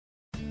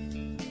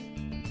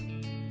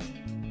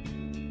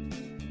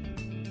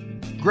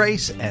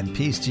Grace and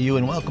peace to you,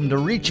 and welcome to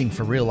Reaching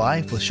for Real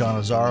Life with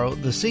Sean Azzaro,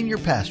 the senior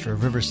pastor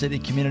of River City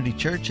Community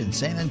Church in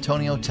San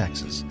Antonio,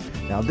 Texas.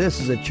 Now,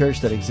 this is a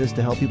church that exists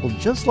to help people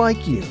just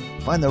like you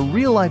find the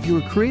real life you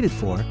were created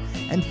for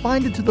and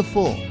find it to the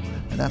full.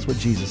 And that's what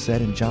Jesus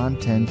said in John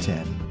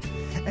 10:10.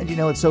 And you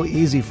know, it's so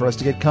easy for us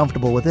to get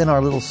comfortable within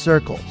our little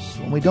circles.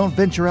 When we don't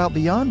venture out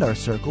beyond our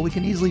circle, we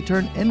can easily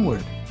turn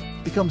inward,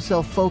 become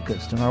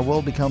self-focused, and our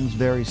world becomes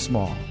very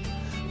small.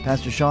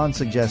 Pastor Sean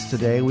suggests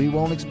today we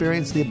won't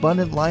experience the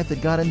abundant life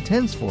that God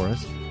intends for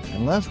us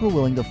unless we're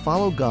willing to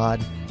follow God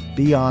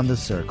beyond the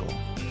circle.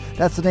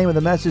 That's the name of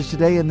the message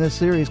today in this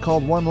series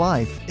called One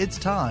Life. It's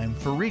time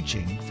for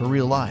Reaching for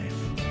Real Life.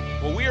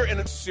 Well, we are in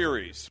a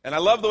series, and I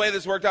love the way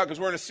this worked out because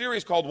we're in a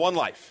series called One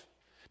Life.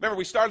 Remember,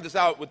 we started this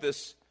out with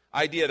this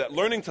idea that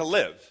learning to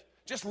live,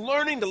 just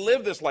learning to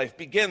live this life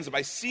begins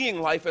by seeing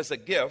life as a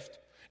gift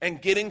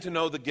and getting to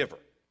know the giver,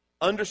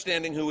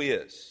 understanding who he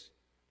is.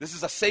 This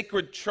is a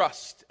sacred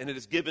trust, and it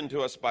is given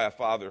to us by a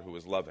Father who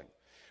is loving.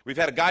 We've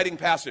had a guiding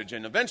passage,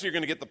 and eventually you're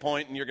going to get the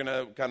point, and you're going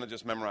to kind of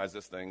just memorize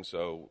this thing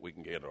so we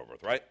can get it over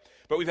with, right?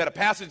 But we've had a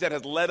passage that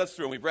has led us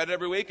through, and we've read it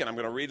every week, and I'm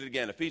going to read it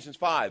again. Ephesians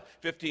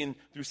 5:15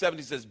 through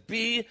 17 says,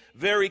 "Be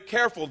very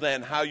careful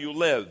then how you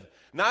live,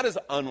 not as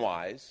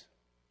unwise,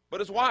 but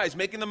as wise,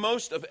 making the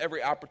most of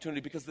every opportunity,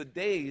 because the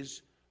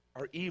days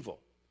are evil.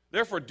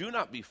 Therefore, do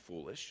not be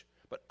foolish,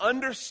 but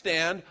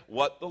understand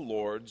what the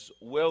Lord's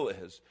will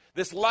is."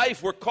 This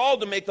life, we're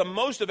called to make the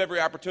most of every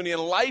opportunity, and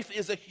life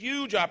is a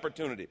huge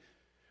opportunity.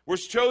 We're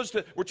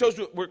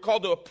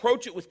called to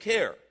approach it with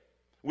care,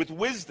 with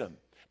wisdom,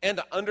 and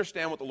to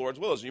understand what the Lord's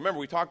will is. You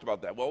remember we talked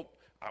about that. Well,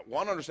 I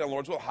want to understand the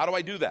Lord's will. How do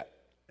I do that?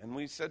 And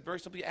we said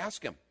very simply,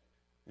 ask him.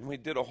 And we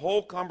did a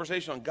whole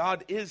conversation on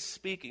God is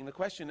speaking. The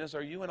question is,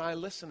 are you and I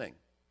listening?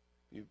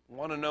 You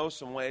want to know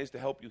some ways to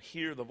help you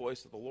hear the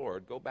voice of the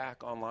Lord, go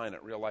back online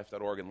at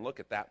reallife.org and look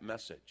at that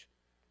message.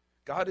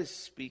 God is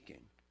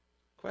speaking.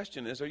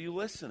 Question is, are you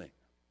listening?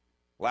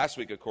 Last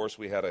week, of course,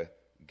 we had a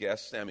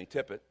guest, Sammy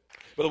Tippett.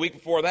 But the week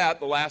before that,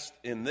 the last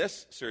in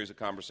this series of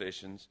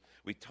conversations,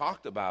 we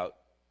talked about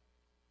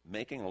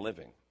making a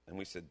living. And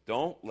we said,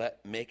 don't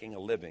let making a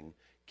living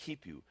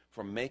keep you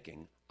from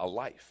making a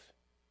life.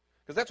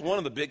 Because that's one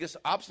of the biggest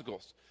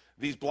obstacles.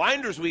 These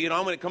blinders we get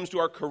on when it comes to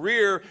our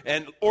career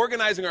and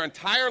organizing our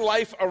entire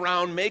life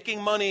around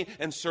making money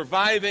and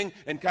surviving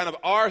and kind of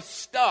our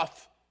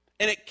stuff,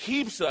 and it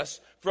keeps us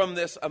from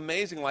this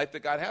amazing life that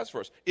God has for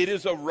us. It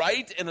is a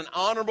right and an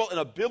honorable and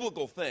a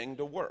biblical thing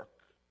to work.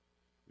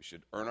 We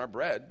should earn our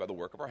bread by the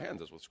work of our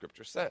hands, is what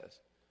Scripture says.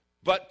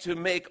 But to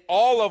make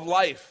all of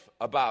life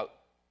about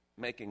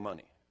making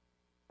money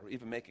or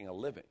even making a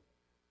living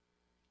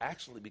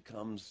actually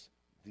becomes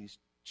these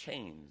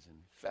chains and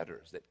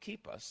fetters that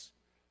keep us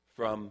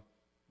from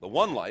the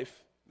one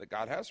life that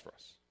God has for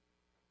us.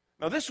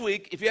 Now this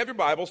week, if you have your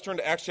Bibles, turn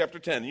to Acts chapter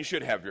 10. You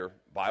should have your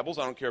Bibles.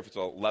 I don't care if it's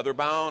a leather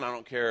bound. I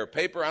don't care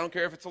paper. I don't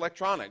care if it's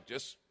electronic.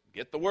 Just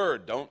get the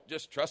word. Don't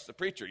just trust the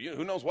preacher.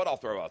 Who knows what I'll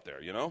throw out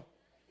there, you know?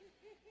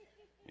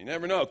 You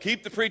never know.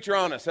 Keep the preacher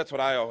honest. That's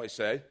what I always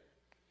say.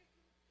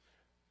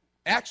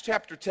 Acts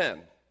chapter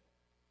 10,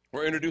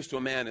 we're introduced to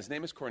a man. His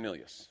name is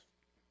Cornelius.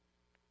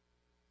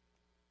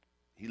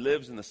 He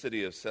lives in the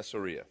city of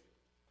Caesarea.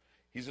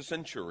 He's a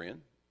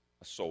centurion,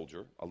 a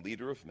soldier, a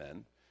leader of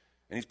men,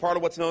 and he's part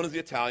of what's known as the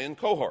Italian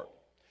cohort.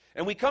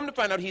 And we come to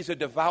find out he's a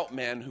devout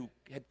man who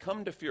had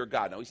come to fear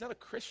God. Now, he's not a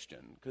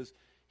Christian because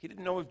he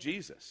didn't know of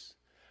Jesus,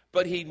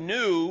 but he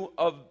knew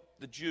of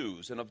the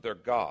Jews and of their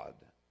God.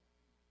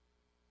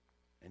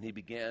 And he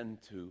began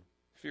to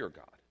fear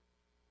God.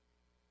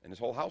 And his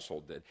whole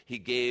household did. He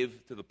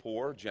gave to the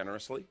poor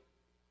generously.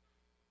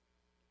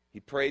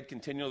 He prayed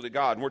continually to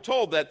God. And we're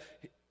told that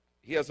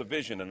he has a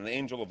vision, and an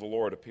angel of the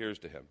Lord appears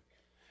to him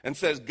and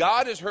says,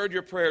 God has heard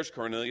your prayers,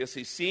 Cornelius.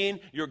 He's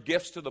seen your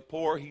gifts to the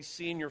poor. He's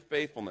seen your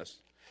faithfulness.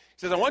 He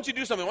says, I want you to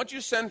do something. I want you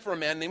to send for a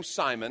man named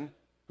Simon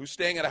who's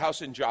staying at a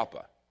house in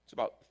Joppa. It's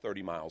about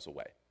 30 miles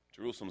away.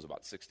 Jerusalem's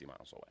about 60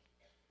 miles away.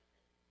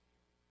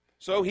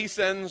 So he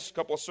sends a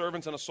couple of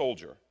servants and a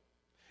soldier.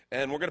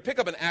 And we're going to pick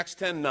up in Acts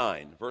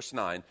 10:9, verse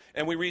 9.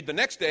 And we read, the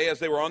next day, as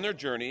they were on their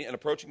journey and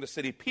approaching the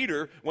city,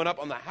 Peter went up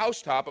on the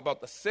housetop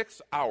about the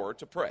 6th hour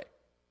to pray.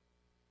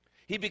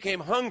 He became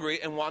hungry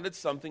and wanted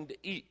something to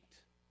eat.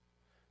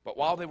 But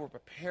while they were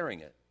preparing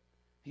it,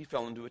 he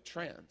fell into a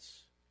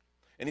trance.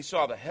 And he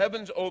saw the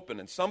heavens open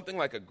and something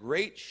like a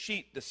great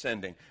sheet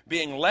descending,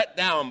 being let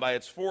down by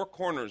its four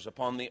corners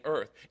upon the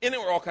earth. In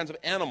it were all kinds of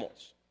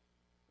animals,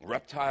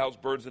 reptiles,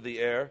 birds of the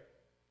air.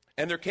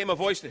 And there came a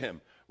voice to him,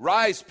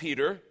 Rise,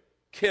 Peter,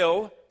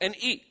 kill and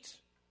eat.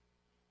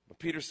 But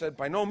Peter said,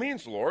 By no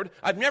means, Lord.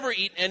 I've never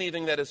eaten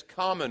anything that is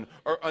common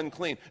or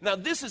unclean. Now,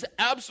 this is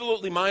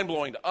absolutely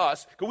mind-blowing to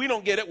us, because we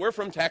don't get it. We're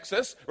from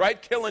Texas, right?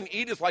 Kill and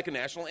eat is like a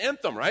national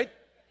anthem, right?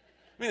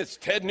 I mean, it's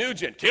Ted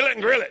Nugent, kill it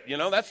and grill it. You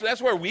know,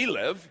 that's where we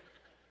live.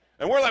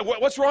 And we're like,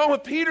 what's wrong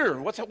with Peter?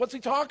 What's he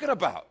talking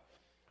about?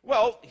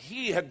 Well,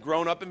 he had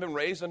grown up and been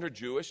raised under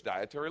Jewish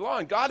dietary law,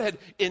 and God had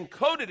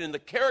encoded in the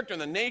character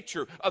and the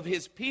nature of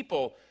his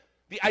people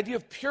the idea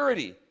of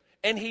purity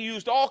And he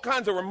used all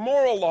kinds. There were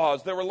moral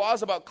laws. There were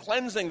laws about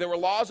cleansing. There were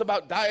laws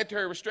about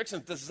dietary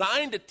restrictions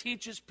designed to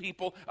teach his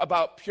people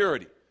about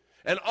purity.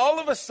 And all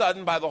of a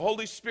sudden, by the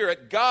Holy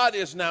Spirit, God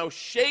is now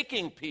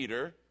shaking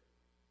Peter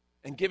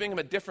and giving him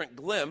a different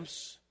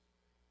glimpse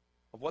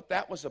of what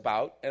that was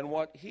about and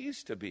what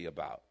he's to be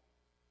about.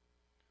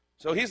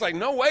 So he's like,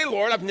 no way,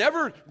 Lord, I've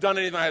never done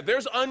anything like that.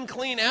 There's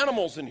unclean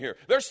animals in here.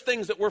 There's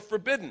things that were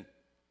forbidden.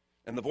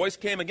 And the voice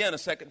came again a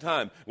second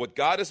time. What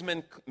God has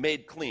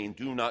made clean,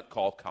 do not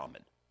call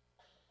common.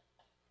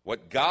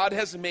 What God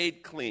has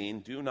made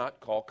clean, do not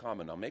call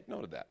common. Now make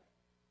note of that.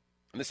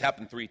 And this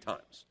happened 3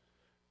 times.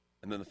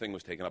 And then the thing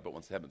was taken up at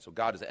once to heaven. So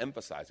God is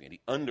emphasizing it. He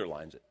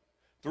underlines it.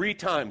 3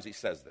 times he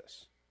says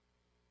this.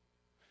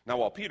 Now,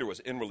 while Peter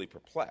was inwardly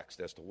perplexed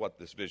as to what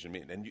this vision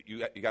means, and you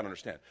got to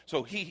understand.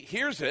 So he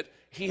hears it.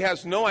 He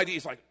has no idea.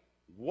 He's like,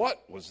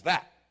 what was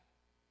that?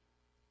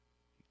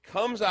 He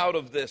comes out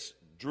of this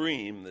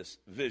dream, this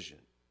vision.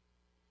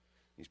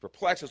 He's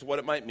perplexed as to what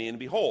it might mean. And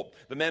behold,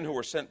 the men who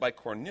were sent by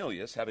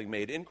Cornelius, having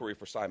made inquiry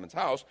for Simon's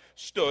house,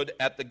 stood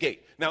at the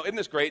gate. Now, isn't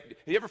this great? Have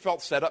you ever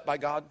felt set up by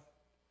God?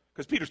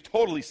 Because Peter's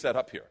totally set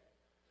up here.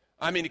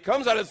 I mean, he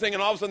comes out of this thing,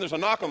 and all of a sudden there's a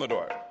knock on the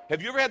door.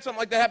 Have you ever had something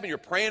like that happen? You're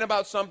praying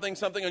about something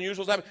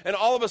unusual is happening, and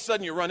all of a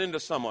sudden you run into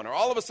someone, or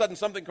all of a sudden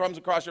something comes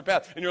across your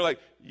path, and you're like,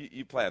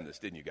 you planned this,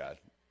 didn't you, God?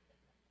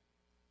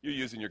 You're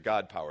using your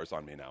God powers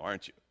on me now,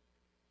 aren't you?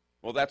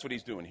 Well, that's what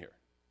he's doing here.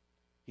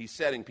 He's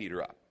setting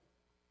Peter up.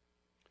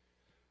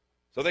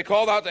 So they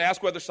called out to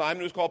ask whether Simon,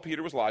 who was called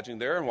Peter, was lodging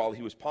there, and while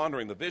he was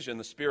pondering the vision,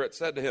 the Spirit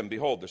said to him,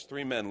 behold, there's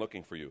 3 men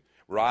looking for you.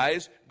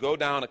 Rise, go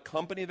down,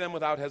 accompany them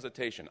without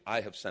hesitation. I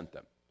have sent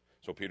them.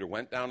 So Peter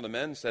went down to the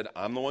men and said,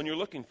 I'm the one you're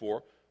looking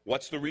for.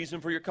 What's the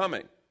reason for your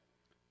coming?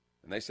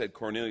 And they said,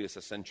 Cornelius,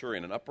 a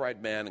centurion, an upright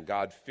and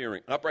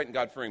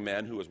God-fearing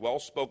man who was well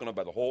spoken of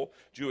by the whole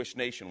Jewish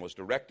nation, was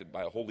directed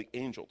by a holy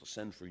angel to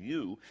send for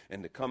you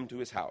and to come to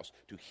his house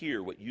to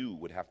hear what you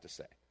would have to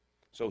say.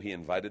 So he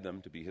invited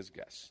them to be his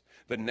guests.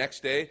 The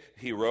next day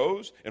he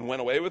rose and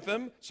went away with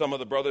them. Some of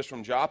the brothers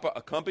from Joppa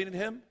accompanied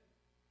him.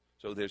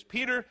 So there's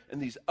Peter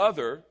and these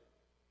other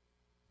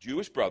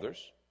Jewish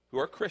brothers who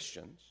are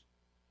Christians.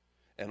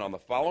 And on the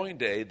following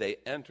day, they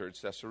entered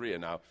Caesarea.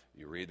 Now,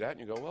 you read that and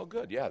you go, well,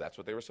 good. Yeah, that's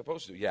what they were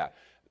supposed to do. Yeah,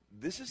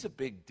 this is a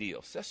big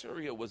deal.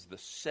 Caesarea was the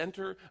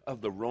center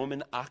of the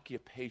Roman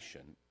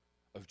occupation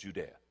of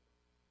Judea.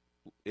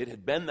 It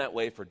had been that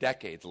way for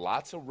decades.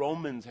 Lots of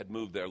Romans had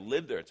moved there,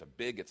 lived there.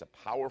 It's a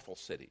powerful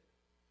city.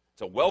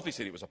 It's a wealthy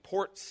city. It was a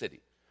port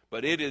city.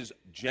 But it is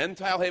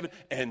Gentile haven,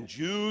 and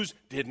Jews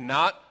did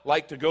not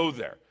like to go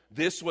there.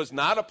 This was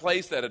not a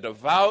place that a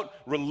devout,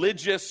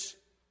 religious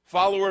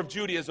follower of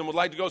Judaism would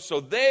like to go.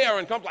 So they are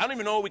uncomfortable. I don't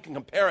even know what we can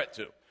compare it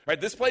to. Right?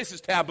 This place is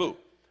taboo.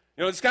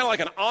 You know, it's kind of like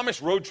an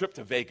Amish road trip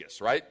to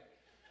Vegas, right?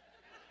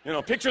 You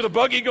know, picture the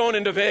buggy going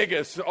into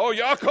Vegas. Oh,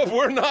 Yaakov,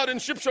 we're not in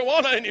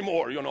Shipshawana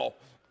anymore, you know.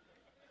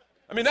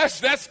 I mean,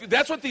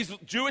 that's what these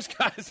Jewish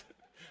guys,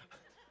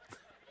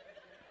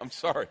 I'm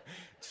sorry,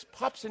 it just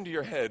pops into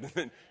your head, and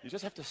then you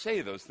just have to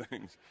say those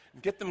things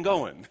and get them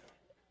going.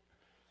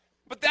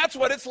 But that's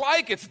what it's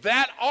like. It's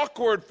that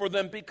awkward for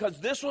them because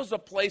this was a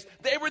place,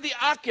 they were the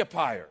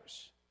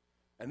occupiers.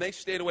 And they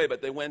stayed away,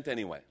 but they went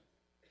anyway.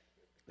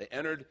 They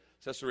entered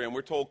Caesarea, and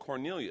we're told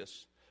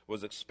Cornelius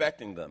was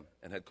expecting them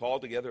and had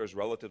called together his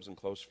relatives and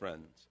close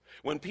friends.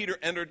 When Peter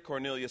entered,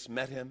 Cornelius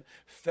met him,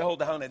 fell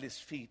down at his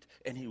feet,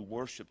 and he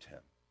worshiped him.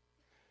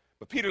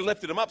 But Peter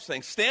lifted him up,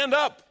 saying, stand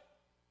up.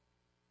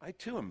 I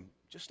too am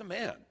just a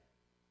man.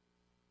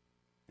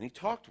 And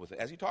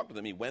as he talked with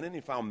them, he went in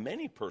and found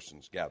many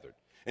persons gathered.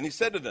 And he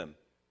said to them,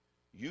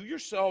 you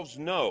yourselves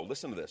know,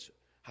 listen to this,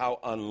 how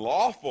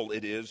unlawful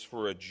it is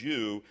for a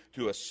Jew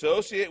to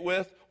associate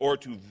with or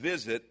to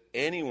visit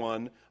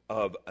anyone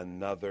of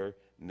another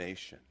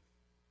nation.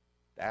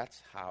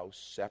 That's how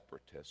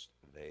separatist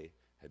they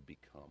had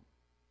become.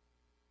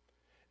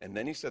 And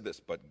then he said this,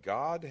 but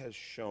God has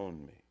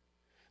shown me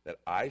that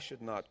I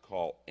should not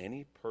call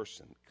any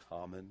person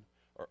common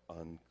or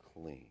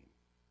unclean.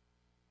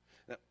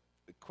 Now,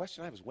 the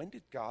question I have is, when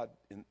did God,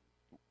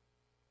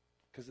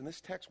 because in this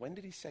text, when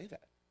did he say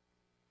that?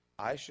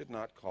 I should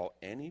not call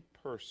any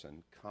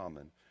person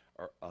common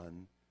or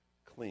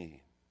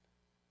unclean.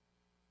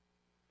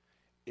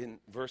 In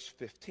verse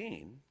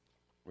 15,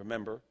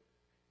 remember,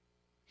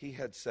 he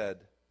had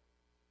said,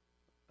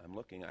 I'm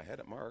looking, I had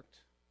it marked.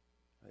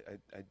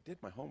 I did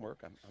my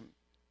homework.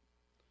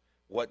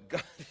 What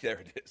God, there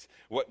it is.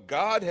 What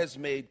God has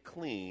made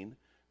clean,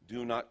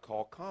 do not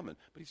call common.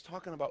 But he's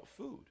talking about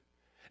food.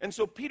 And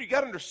so Peter, you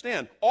got to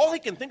understand, all he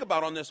can think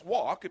about on this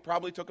walk, it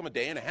probably took him a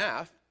day and a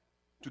half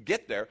to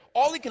get there.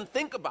 All he can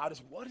think about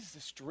is, what does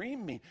this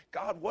dream mean?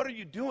 God, what are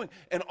you doing?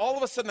 And all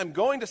of a sudden, I'm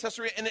going to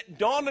Caesarea, and it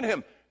dawned on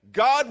him,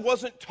 God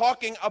wasn't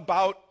talking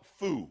about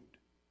food.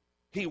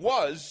 He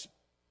was,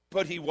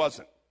 but he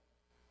wasn't.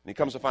 And he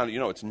comes to find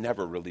out, it's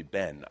never really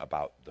been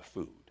about the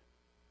food.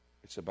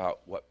 It's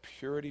about what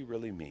purity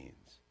really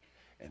means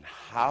and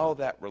how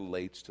that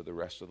relates to the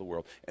rest of the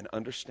world. And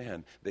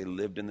understand, they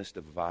lived in this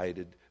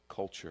divided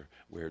culture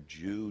where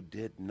Jew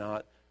did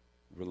not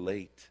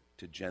relate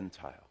to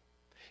Gentile.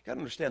 You got to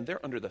understand,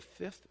 they're under the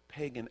 5th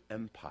pagan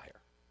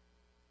empire.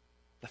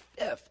 The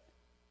 5th.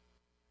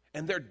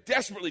 And they're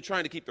desperately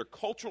trying to keep their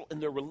cultural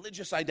and their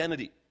religious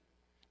identity.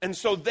 And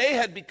so they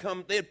had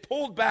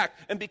pulled back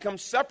and become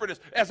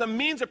separatists as a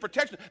means of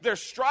protection. They're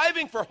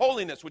striving for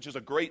holiness, which is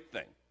a great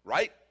thing,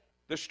 right?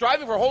 They're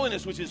striving for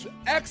holiness, which is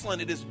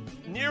excellent. It is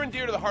near and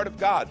dear to the heart of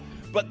God.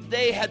 But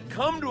they had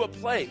come to a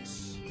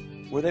place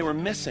where they were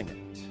missing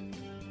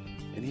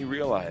it. And he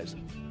realized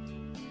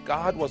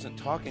God wasn't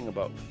talking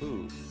about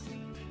food.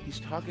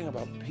 He's talking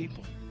about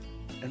people.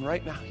 And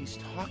right now, he's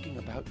talking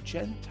about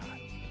Gentiles.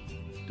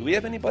 Do we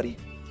have anybody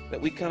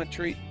that we kind of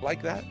treat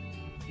like that?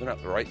 They're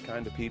not the right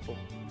kind of people.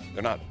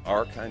 They're not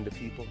our kind of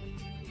people.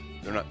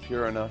 They're not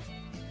pure enough.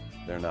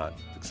 They're not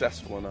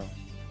successful enough.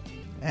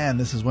 And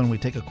this is when we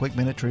take a quick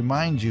minute to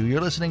remind you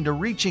you're listening to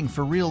Reaching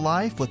for Real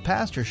Life with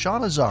Pastor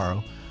Sean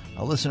Azzaro,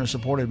 a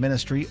listener-supported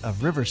ministry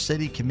of River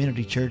City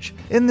Community Church,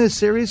 in this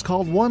series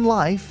called One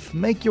Life,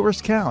 Make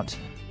Yours Count,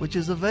 which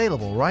is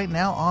available right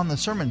now on the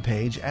sermon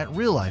page at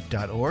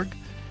reallife.org.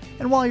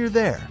 And while you're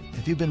there,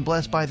 if you've been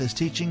blessed by this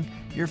teaching,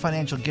 your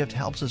financial gift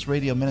helps this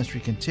radio ministry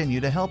continue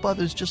to help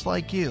others just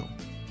like you.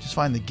 Just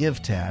find the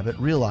Give tab at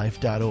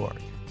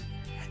reallife.org.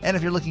 And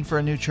if you're looking for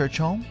a new church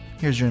home,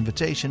 here's your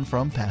invitation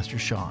from Pastor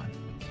Sean.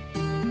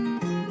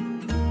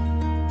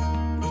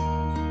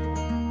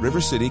 River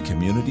City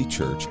Community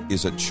Church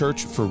is a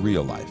church for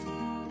real life.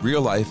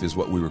 Real life is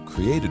what we were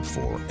created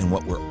for and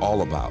what we're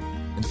all about.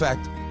 In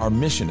fact, our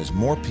mission is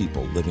more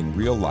people living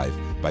real life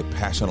by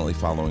passionately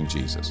following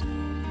Jesus.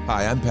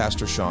 Hi, I'm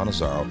Pastor Sean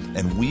Azzaro,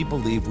 and we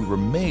believe we were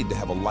made to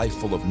have a life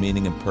full of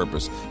meaning and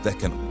purpose that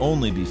can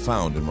only be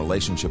found in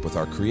relationship with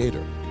our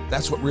Creator.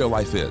 That's what real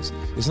life is.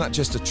 It's not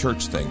just a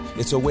church thing.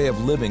 It's a way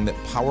of living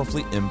that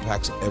powerfully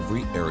impacts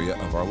every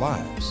area of our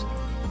lives.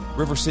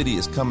 River City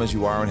is come as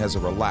you are and has a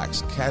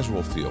relaxed,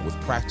 casual feel with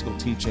practical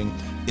teaching,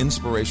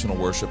 inspirational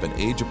worship, and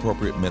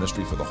age-appropriate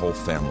ministry for the whole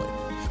family.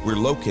 We're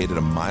located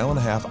a mile and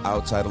a half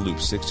outside of Loop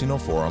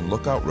 1604 on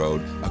Lookout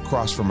Road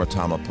across from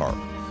Retama Park.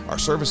 Our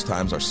service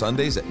times are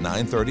Sundays at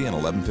 9:30 and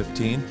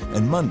 11:15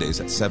 and Mondays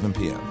at 7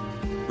 p.m.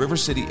 River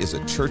City is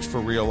a church for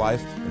real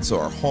life, and so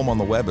our home on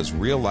the web is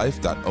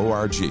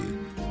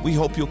reallife.org. We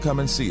hope you'll come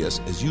and see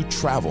us as you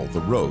travel the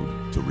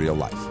road to real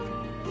life.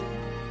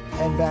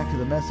 And back to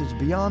the message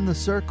Beyond the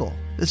Circle.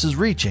 This is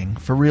Reaching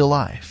for Real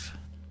Life.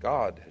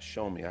 God has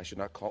shown me I should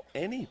not call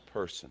any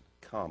person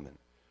common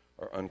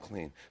or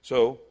unclean.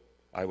 So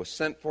I was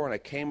sent for and I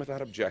came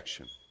without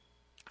objection.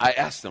 I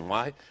asked him,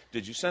 why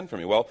did you send for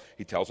me? Well,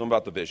 he tells them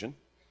about the vision,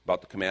 about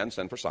the command,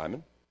 send for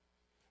Simon.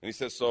 And he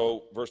says,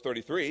 so, verse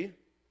 33,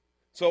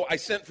 so I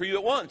sent for you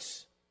at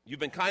once. You've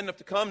been kind enough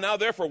to come. Now,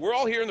 therefore, we're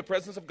all here in the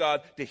presence of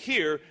God to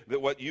hear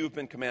that what you've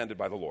been commanded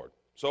by the Lord.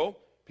 So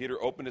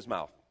Peter opened his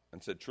mouth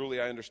and said,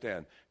 truly I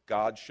understand.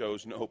 God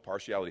shows no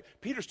partiality.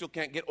 Peter still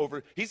can't get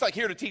over, he's like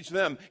here to teach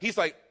them. He's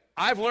like,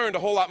 I've learned a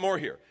whole lot more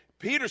here.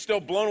 Peter's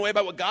still blown away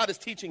by what God is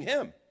teaching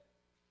him.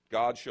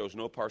 God shows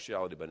no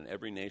partiality, but in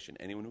every nation,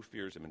 anyone who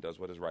fears him and does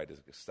what is right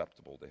is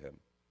acceptable to him.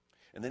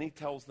 And then he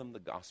tells them the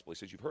gospel. He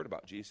says, you've heard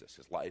about Jesus,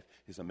 his life,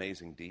 his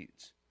amazing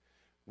deeds.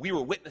 We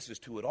were witnesses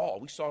to it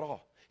all. We saw it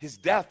all. His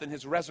death and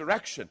his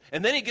resurrection.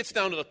 And then he gets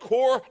down to the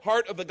core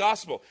heart of the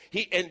gospel.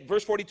 In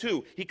verse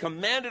 42, he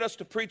commanded us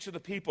to preach to the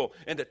people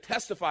and to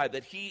testify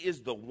that he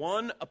is the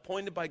one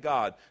appointed by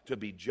God to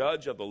be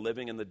judge of the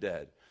living and the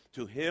dead.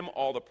 To him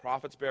all the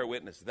prophets bear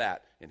witness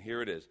that, and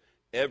here it is,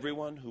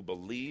 everyone who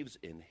believes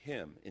in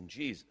him, in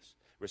Jesus,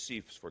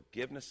 receives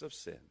forgiveness of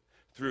sin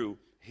through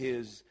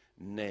his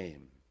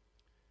name.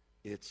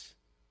 It's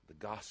the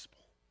gospel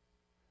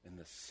and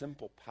the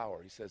simple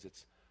power. He says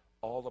it's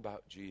all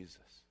about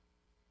Jesus.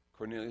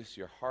 Cornelius,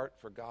 your heart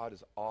for God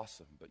is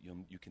awesome, but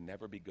you can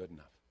never be good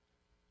enough.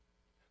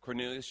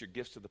 Cornelius, your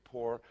gifts to the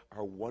poor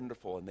are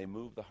wonderful, and they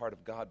move the heart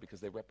of God because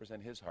they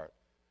represent his heart.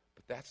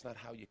 But that's not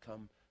how you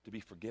come to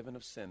be forgiven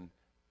of sin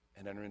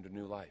and enter into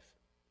new life.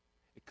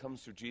 It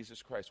comes through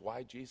Jesus Christ.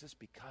 Why Jesus?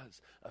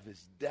 Because of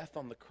his death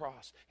on the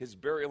cross, his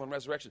burial and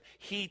resurrection.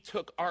 He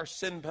took our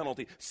sin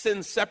penalty.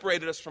 Sin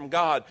separated us from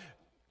God.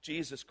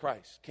 Jesus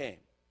Christ came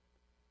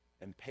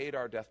and paid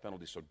our death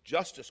penalty so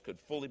justice could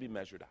fully be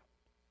measured out.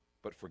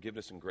 But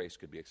forgiveness and grace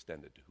could be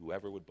extended to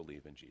whoever would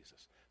believe in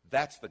Jesus.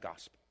 That's the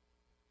gospel.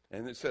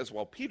 And it says,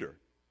 well, Peter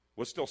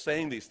was still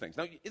saying these things.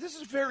 Now, this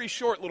is a very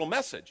short little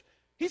message.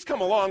 He's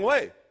come a long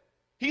way.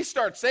 He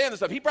starts saying this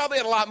stuff. He probably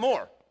had a lot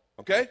more,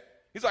 okay?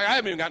 He's like, I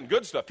haven't even gotten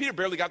good stuff. Peter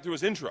barely got through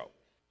his intro.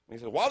 And he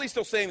said, while he's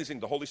still saying these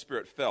things, the Holy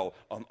Spirit fell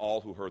on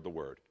all who heard the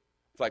word.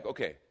 It's like,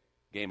 okay,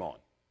 game on.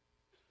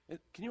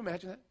 Can you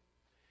imagine that?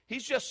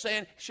 He's just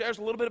saying, shares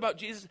a little bit about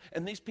Jesus,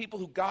 and these people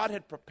who God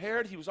had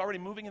prepared, he was already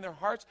moving in their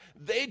hearts,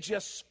 they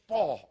just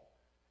fall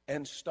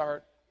and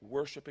start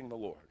worshiping the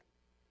Lord.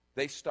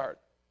 They start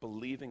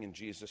believing in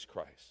Jesus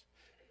Christ.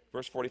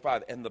 Verse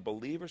 45, and the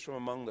believers from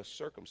among the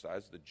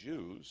circumcised, the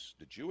Jews,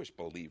 the Jewish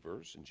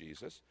believers in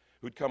Jesus,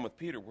 who'd come with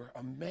Peter, were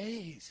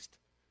amazed.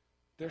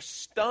 They're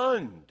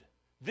stunned.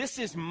 This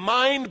is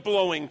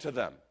mind-blowing to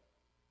them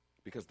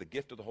because the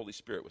gift of the Holy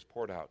Spirit was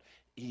poured out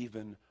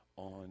even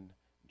on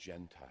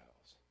Gentiles.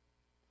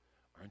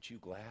 Aren't you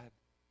glad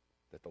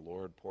that the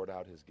Lord poured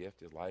out his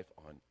gift, his life,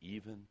 on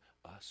even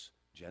us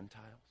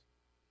Gentiles?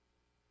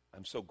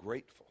 I'm so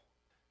grateful.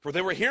 For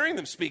they were hearing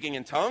them speaking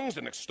in tongues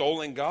and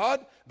extolling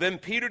God. Then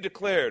Peter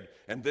declared,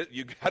 and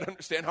you got to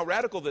understand how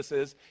radical this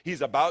is,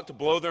 he's about to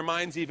blow their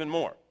minds even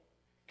more.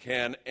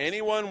 Can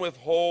anyone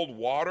withhold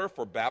water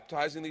for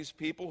baptizing these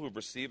people who've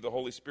received the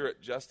Holy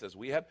Spirit just as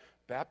we have?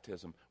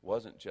 Baptism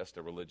wasn't just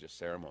a religious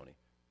ceremony.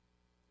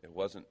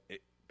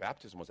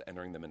 Baptism was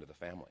entering them into the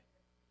family.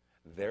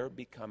 They're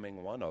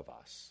becoming one of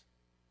us,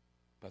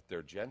 but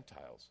they're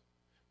Gentiles.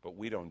 But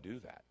we don't do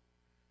that.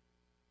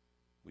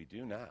 We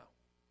do now,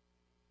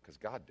 because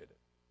God did it.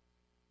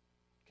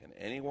 Can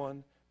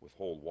anyone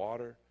withhold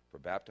water for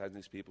baptizing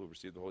these people who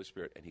received the Holy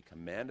Spirit? And he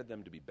commanded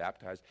them to be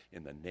baptized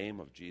in the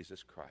name of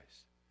Jesus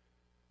Christ.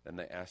 Then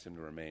they asked him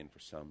to remain for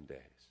some days.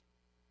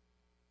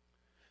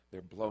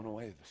 They're blown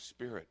away. The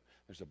Spirit.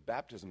 There's a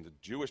baptism. The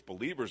Jewish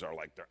believers are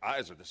like, their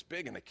eyes are this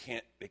big, and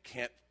they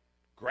can't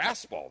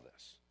grasp all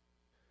this.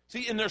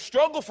 See, in their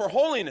struggle for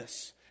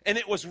holiness, and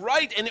it was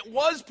right, and it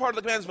was part of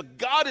the commandments, but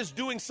God is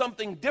doing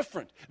something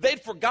different. They'd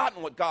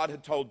forgotten what God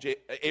had told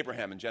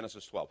Abraham in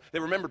Genesis 12. They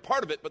remembered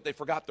part of it, but they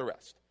forgot the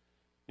rest.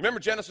 You remember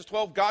Genesis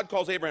 12? God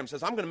calls Abraham and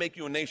says, I'm going to make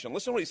you a nation.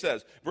 Listen to what he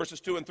says,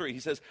 verses 2 and 3. He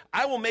says,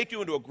 I will make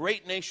you into a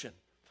great nation.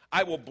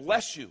 I will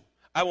bless you.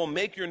 I will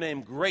make your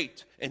name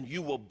great, and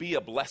you will be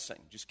a blessing.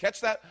 Just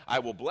catch that? I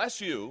will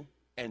bless you,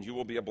 and you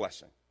will be a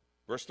blessing.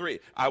 Verse 3,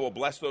 I will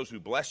bless those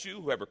who bless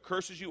you. Whoever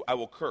curses you, I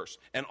will curse.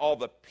 And all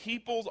the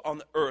peoples on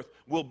the earth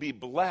will be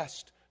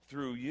blessed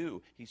through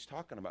you. He's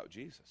talking about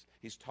Jesus.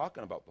 He's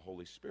talking about the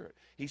Holy Spirit.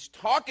 He's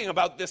talking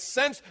about this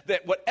sense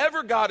that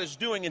whatever God is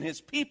doing in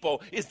his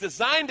people is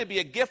designed to be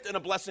a gift and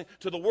a blessing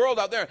to the world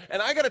out there.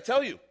 And I got to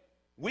tell you,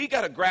 we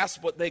got to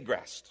grasp what they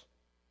grasped.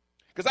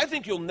 Because I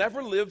think you'll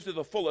never live to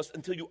the fullest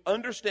until you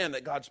understand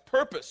that God's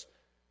purpose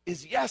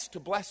is, yes, to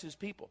bless his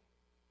people,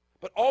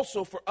 but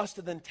also for us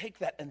to then take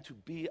that and to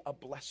be a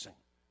blessing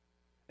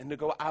and to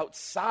go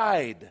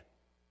outside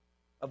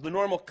of the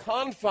normal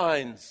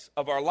confines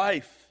of our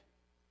life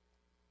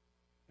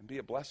and be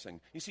a blessing.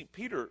 You see,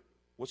 Peter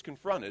was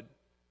confronted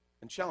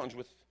and challenged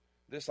with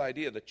this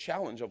idea, the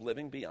challenge of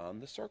living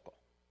beyond the circle.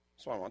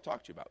 That's what I want to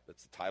talk to you about.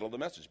 That's the title of the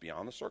message,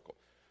 Beyond the Circle.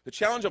 The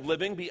challenge of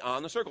living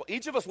beyond the circle.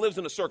 Each of us lives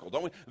in a circle,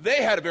 don't we?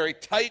 They had a very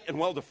tight and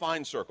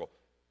well-defined circle.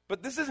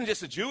 But this isn't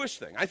just a Jewish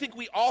thing. I think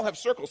we all have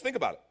circles. Think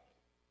about it.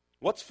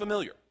 What's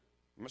familiar?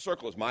 My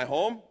circle is my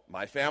home,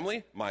 my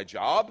family, my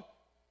job,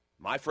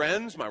 my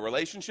friends, my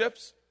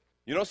relationships.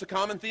 You notice the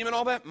common theme in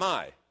all that?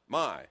 My,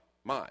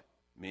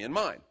 me and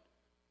mine.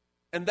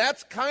 And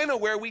that's kind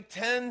of where we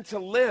tend to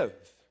live.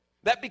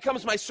 That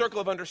becomes my circle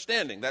of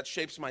understanding. That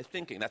shapes my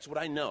thinking. That's what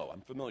I know.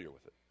 I'm familiar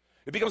with it.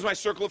 It becomes my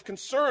circle of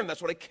concern.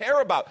 That's what I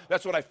care about.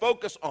 That's what I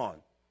focus on.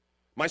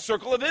 My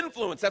circle of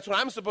influence. That's what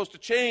I'm supposed to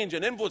change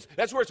and influence.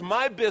 That's where it's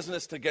my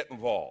business to get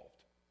involved.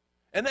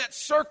 And that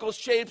circle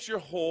shapes your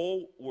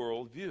whole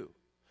worldview.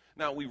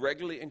 Now, we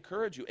regularly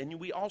encourage you, and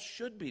we all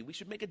should be. We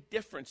should make a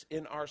difference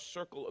in our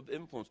circle of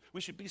influence.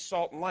 We should be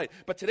salt and light.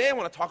 But today I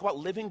want to talk about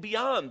living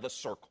beyond the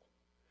circle.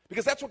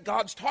 Because that's what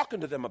God's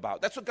talking to them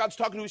about. That's what God's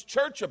talking to his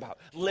church about.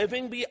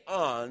 Living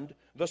beyond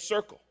the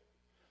circle.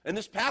 And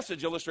this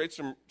passage illustrates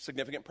some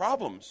significant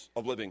problems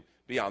of living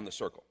beyond the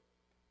circle.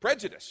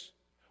 Prejudice.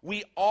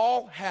 We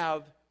all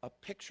have a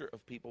picture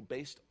of people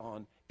based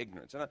on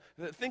ignorance. And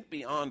think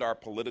beyond our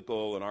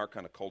political and our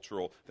kind of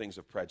cultural things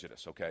of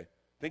prejudice, okay?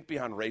 Think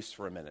beyond race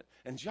for a minute.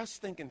 And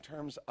just think in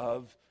terms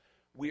of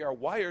we are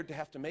wired to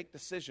have to make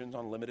decisions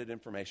on limited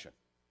information.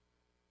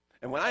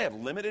 And when I have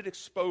limited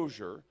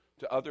exposure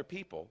to other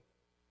people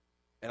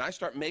and I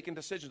start making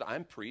decisions,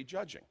 I'm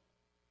prejudging.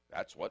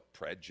 That's what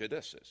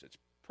prejudice is. It's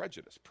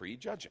prejudice,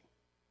 prejudging.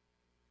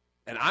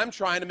 And I'm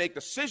trying to make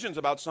decisions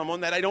about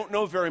someone that I don't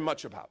know very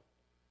much about.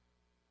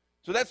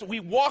 So we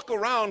walk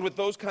around with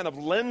those kind of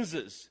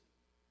lenses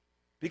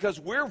because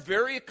we're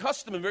very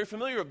accustomed and very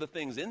familiar with the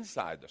things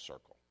inside the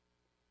circle.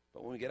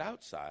 But when we get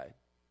outside,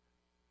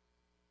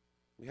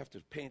 we have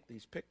to paint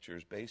these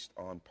pictures based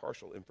on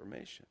partial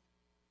information.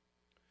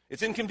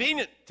 It's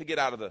inconvenient to get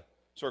out of the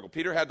circle.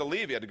 Peter had to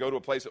leave. He had to go to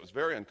a place that was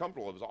very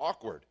uncomfortable. It was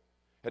awkward.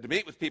 He had to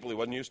meet with people he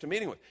wasn't used to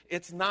meeting with.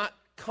 It's not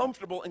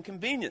comfortable and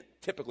convenient,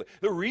 typically.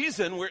 The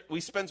reason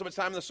we spend so much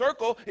time in the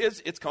circle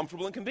is it's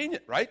comfortable and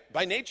convenient, right?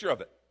 By nature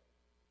of it.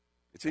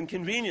 It's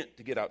inconvenient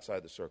to get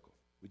outside the circle.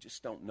 We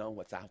just don't know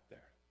what's out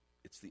there.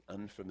 It's the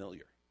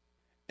unfamiliar.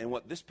 And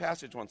what this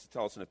passage wants to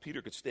tell us, and if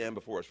Peter could stand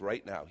before us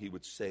right now, he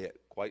would say it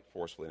quite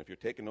forcefully. And if you're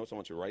taking notes, I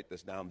want you to write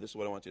this down. This is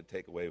what I want you to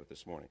take away with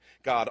this morning.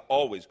 God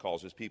always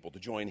calls his people to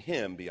join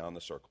him beyond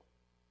the circle.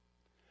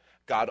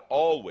 God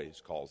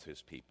always calls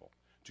his people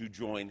to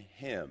join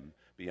him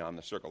beyond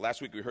the circle.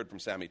 Last week we heard from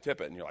Sammy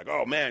Tippett, and you're like,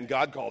 oh man,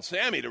 God called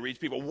Sammy to reach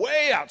people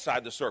way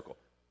outside the circle.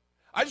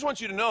 I just want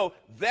you to know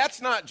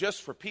that's not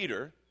just for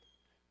Peter.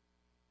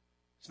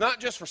 It's not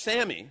just for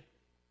Sammy.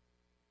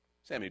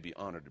 Sammy would be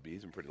honored to be.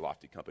 He's in pretty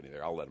lofty company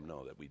there. I'll let him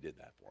know that we did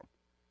that for him.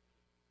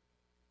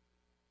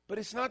 But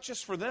it's not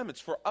just for them.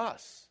 It's for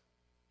us.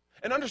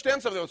 And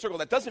understand something about the circle.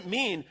 That doesn't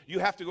mean you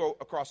have to go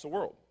across the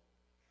world.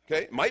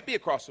 Okay? It might be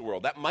across the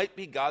world. That might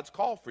be God's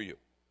call for you.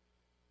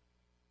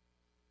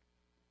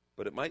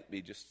 But it might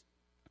be just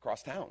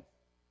across town.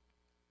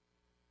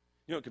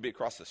 You know, it could be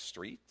across the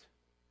street.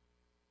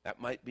 That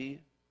might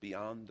be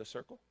beyond the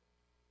circle.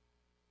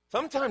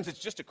 Sometimes it's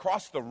just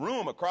across the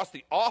room, across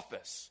the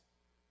office,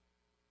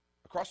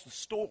 across the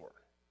store.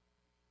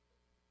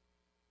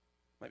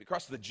 Might be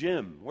across the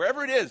gym,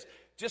 wherever it is,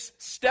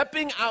 just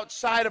stepping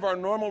outside of our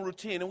normal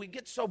routine. And we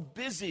get so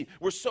busy,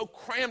 we're so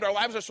crammed, our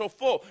lives are so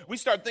full. We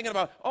start thinking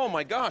about, oh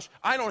my gosh,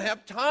 I don't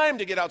have time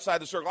to get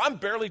outside the circle. I'm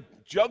barely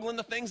juggling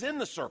the things in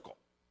the circle.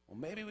 Well,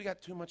 maybe we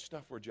got too much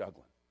stuff we're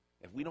juggling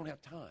if we don't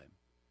have time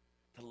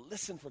to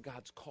listen for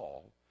God's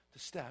call to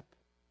step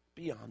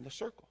beyond the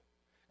circle.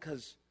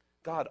 Because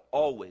God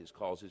always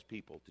calls his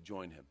people to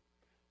join him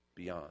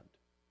beyond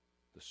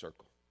the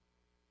circle.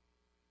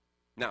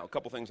 Now, a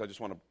couple things I just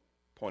want to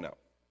point out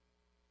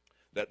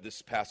that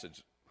this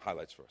passage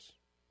highlights for us.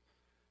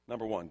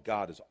 Number one,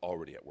 God is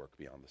already at work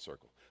beyond the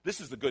circle. This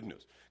is the good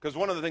news. Because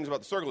one of the things about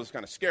the circle is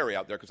kind of scary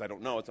out there because I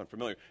don't know, it's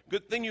unfamiliar.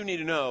 Good thing you need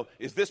to know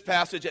is this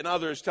passage and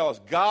others tell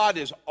us God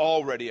is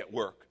already at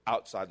work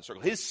outside the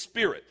circle. His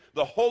Spirit,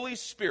 the Holy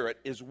Spirit,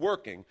 is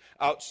working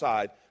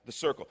outside the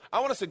circle. I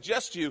want to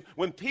suggest to you,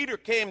 when Peter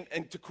came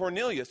to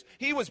Cornelius,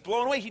 he was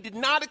blown away. He did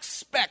not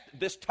expect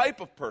this type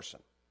of person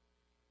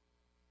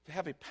to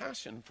have a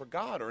passion for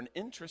God or an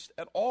interest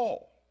at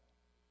all.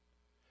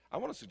 I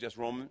want to suggest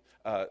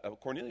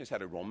Cornelius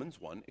had a Romans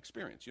 1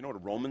 experience. You know what a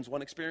Romans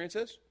 1 experience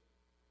is?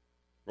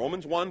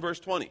 Romans 1 verse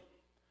 20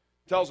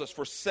 tells us,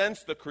 for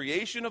since the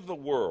creation of the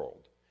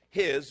world,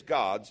 his,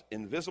 God's,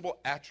 invisible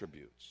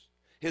attributes,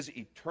 his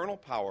eternal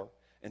power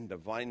and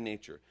divine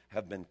nature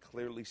have been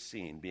clearly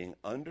seen, being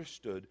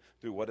understood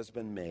through what has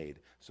been made,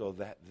 so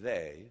that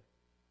they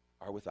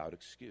are without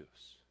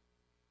excuse.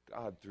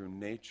 God through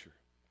nature,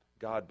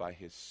 God by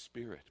his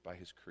Spirit, by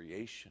his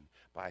creation,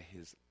 by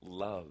his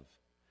love,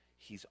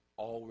 he's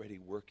already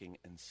working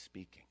and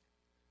speaking.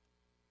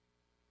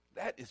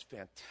 That is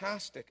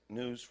fantastic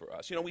news for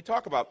us. You know, we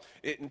talk about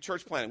it in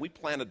church planting. We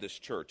planted this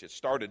church. It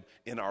started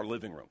in our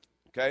living room,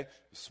 okay?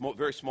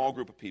 Very small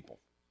group of people.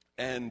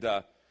 And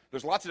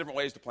there's lots of different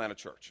ways to plant a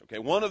church, okay?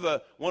 One of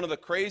the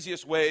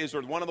craziest ways,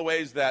 or one of the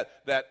ways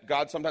that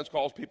God sometimes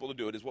calls people to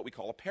do it, is what we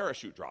call a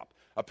parachute drop.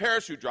 A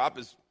parachute drop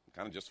is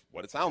kind of just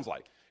what it sounds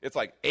like. It's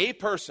like a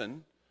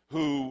person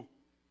who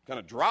kind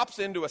of drops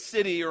into a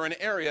city or an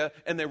area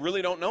and they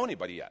really don't know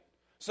anybody yet.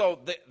 So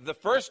the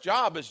first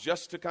job is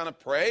just to kind of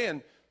pray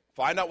and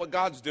find out what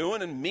God's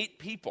doing and meet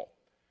people.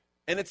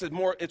 And it's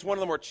one of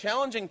the more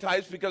challenging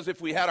types, because if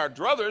we had our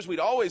druthers, we'd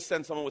always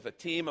send someone with a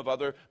team of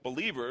other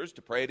believers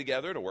to pray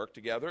together, to work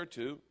together,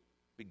 to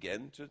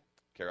begin to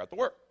carry out the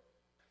work.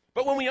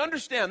 But when we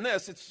understand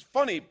this, it's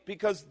funny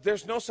because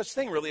there's no such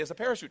thing really as a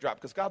parachute drop,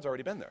 because God's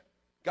already been there.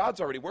 God's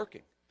already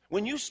working.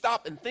 When you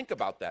stop and think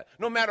about that,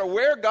 no matter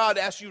where God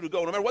asks you to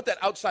go, no matter what that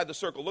outside the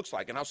circle looks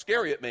like and how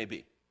scary it may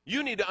be,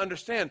 you need to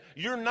understand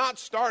you're not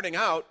starting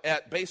out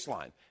at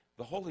baseline.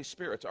 The Holy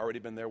Spirit's already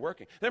been there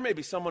working. There may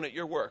be someone at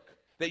your work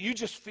that you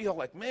just feel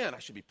like, man, I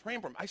should be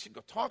praying for him. I should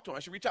go talk to him. I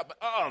should reach out. But,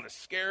 they're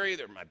scary.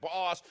 They're my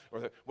boss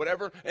or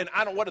whatever. And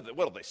what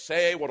do they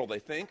say? What do they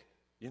think?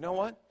 You know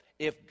what?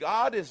 If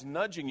God is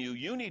nudging you,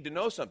 you need to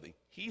know something.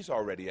 He's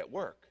already at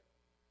work.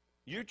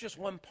 You're just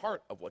one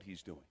part of what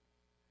he's doing.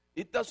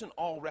 It doesn't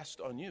all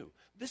rest on you.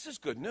 This is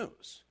good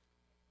news.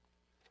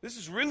 This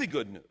is really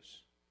good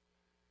news.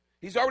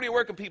 He's already at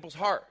work in people's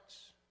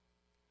hearts.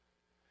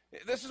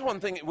 This is one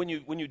thing, when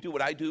you do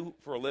what I do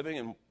for a living,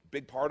 and a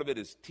big part of it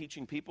is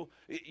teaching people,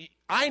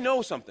 I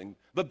know something.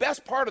 The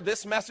best part of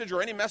this message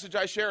or any message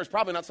I share is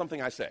probably not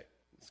something I say.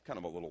 It's kind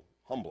of a little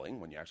humbling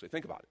when you actually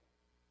think about it.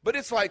 But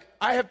it's like,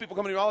 I have people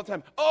coming to me all the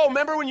time, oh,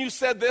 remember when you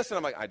said this? And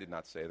I'm like, I did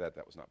not say that.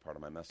 That was not part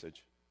of my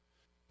message.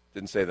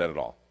 Didn't say that at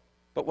all.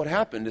 But what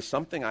happened is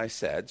something I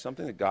said,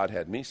 something that God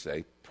had me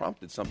say,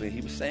 prompted something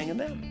he was saying in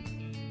them.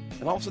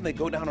 And all of a sudden they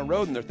go down a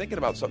road and they're thinking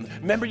about something.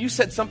 Remember you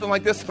said something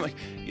like this? I'm like,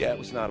 yeah, it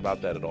was not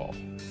about that at all.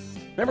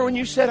 Remember when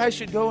you said I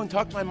should go and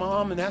talk to my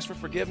mom and ask for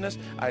forgiveness?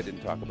 I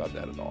didn't talk about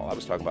that at all. I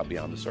was talking about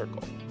beyond the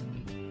circle.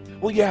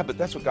 Well, yeah, but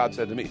that's what God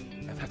said to me.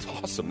 And that's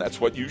awesome.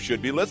 That's what you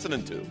should be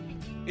listening to.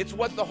 It's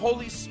what the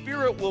Holy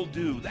Spirit will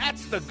do.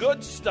 That's the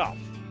good stuff.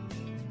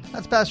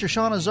 That's Pastor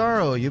Sean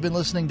Azzaro. You've been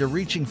listening to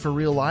Reaching for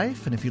Real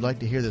Life, and if you'd like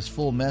to hear this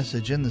full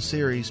message in the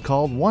series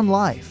called One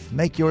Life,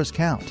 Make Yours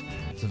Count,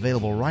 it's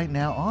available right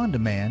now on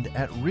demand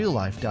at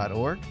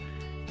reallife.org.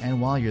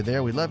 And while you're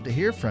there, we'd love to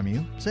hear from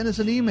you. Send us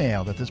an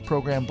email that this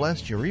program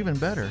blessed you, or even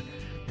better,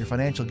 your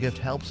financial gift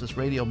helps this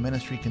radio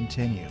ministry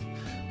continue.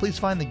 Please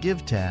find the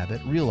Give tab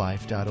at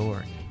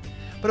reallife.org.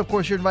 But of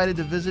course, you're invited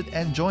to visit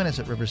and join us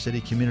at River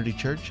City Community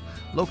Church,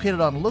 located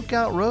on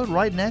Lookout Road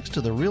right next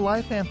to the Real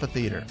Life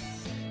Amphitheater.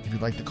 If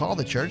you'd like to call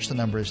the church, the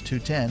number is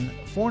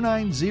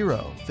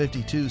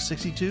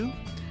 210-490-5262.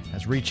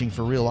 As Reaching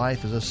for Real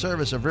Life is a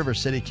service of River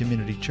City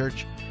Community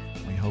Church.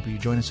 We hope you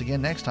join us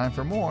again next time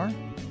for more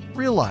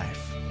Real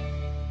Life.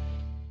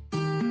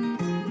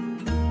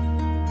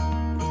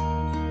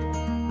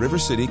 River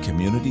City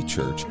Community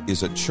Church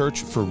is a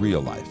church for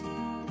real life.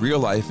 Real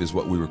life is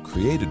what we were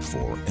created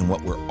for and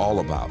what we're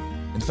all about.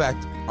 In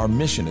fact, our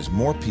mission is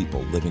more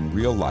people living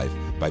real life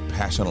by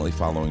passionately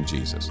following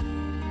Jesus.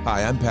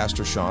 Hi, I'm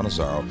Pastor Sean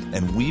Azzaro,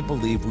 and we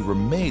believe we were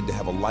made to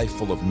have a life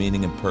full of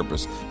meaning and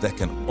purpose that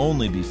can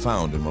only be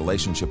found in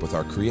relationship with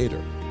our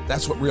Creator.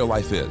 That's what real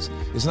life is.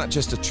 It's not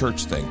just a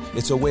church thing.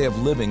 It's a way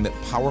of living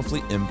that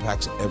powerfully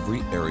impacts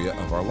every area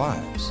of our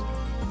lives.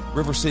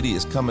 River City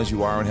is come as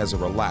you are and has a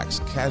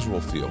relaxed, casual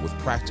feel with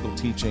practical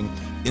teaching,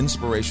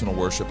 inspirational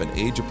worship, and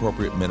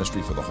age-appropriate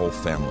ministry for the whole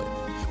family.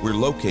 We're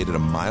located 1.5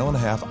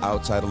 miles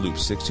outside of Loop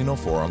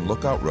 1604 on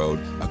Lookout Road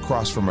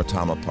across from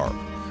Retama Park.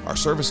 Our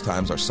service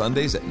times are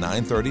Sundays at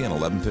 9:30 and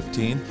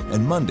 11:15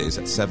 and Mondays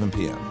at 7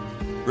 p.m.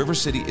 River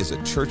City is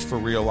a church for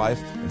real life,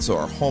 and so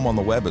our home on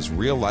the web is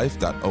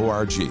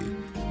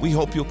reallife.org. We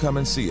hope you'll come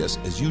and see us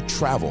as you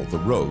travel the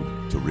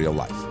road to real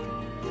life.